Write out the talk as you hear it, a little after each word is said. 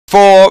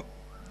4.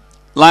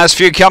 Last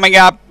few coming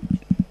up.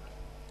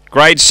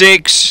 Grade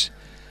 6.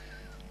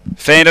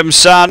 Phantom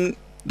Sun.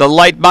 The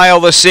late male,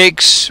 the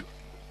 6.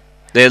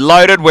 They're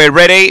loaded. We're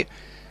ready.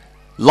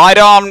 Light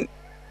on.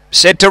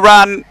 Set to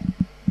run.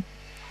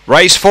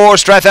 Race 4,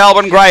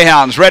 Strathalbyn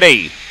Greyhounds.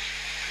 Ready.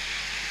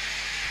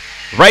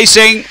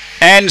 Racing.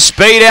 And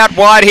speed out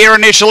wide here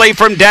initially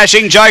from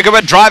Dashing Joker,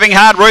 but driving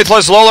hard,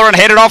 Ruthless Lawler, and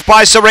headed off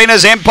by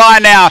Serena's Empire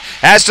now.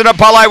 Aston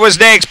Apollo was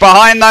next.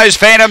 Behind those,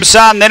 Phantom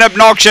Sun, then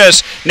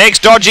Obnoxious.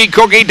 Next, Dodgy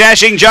Cookie,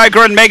 Dashing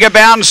Joker, and Mega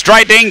Bound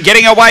straightening,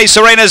 getting away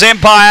Serena's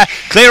Empire.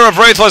 Clear of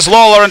Ruthless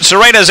Lawler, and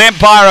Serena's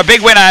Empire, a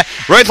big winner.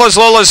 Ruthless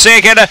Lawler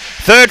second,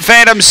 third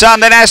Phantom Sun,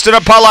 then Aston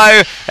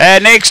Apollo.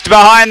 Next,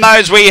 behind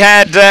those, we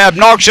had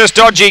Obnoxious,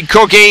 Dodgy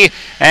Cookie,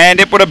 and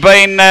it would have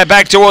been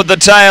back toward the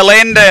tail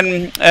end.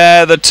 And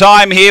the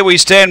time here we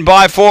stand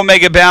by for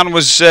Mega Bound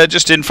was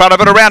just in front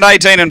of it. Around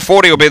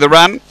 18:40 will be the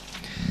run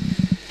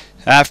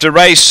after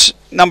race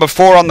number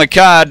 4 on the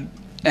card.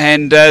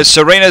 And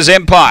Serena's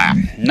Empire,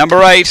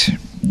 number 8.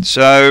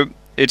 So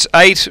it's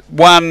 8,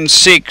 1,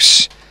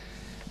 6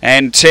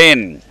 and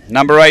 10.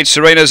 Number 8,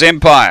 Serena's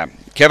Empire.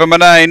 Kevin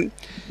Murnane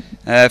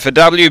for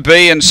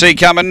WB and C.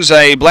 Cummins,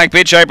 a black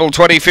bitch, April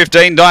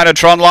 2015.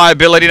 Dynatron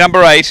Liability,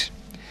 number 8.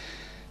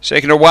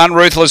 Second to 1,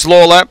 Ruthless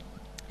Lawler.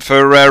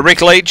 For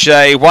Rick Leach,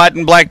 a white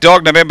and black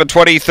dog, November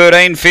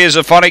 2013. Fears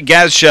of Phonic,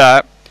 Gaz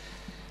Shah.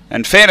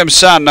 And Phantom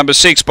Sun, number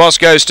 6,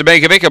 Bosco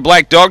Stamekovic, a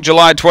black dog,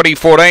 July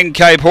 2014.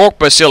 Cape Hawk,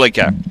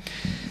 Basilica.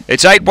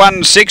 It's 8,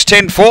 1, 6,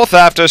 10, 4th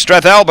after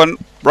Strathalbyn,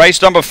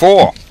 race number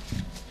 4.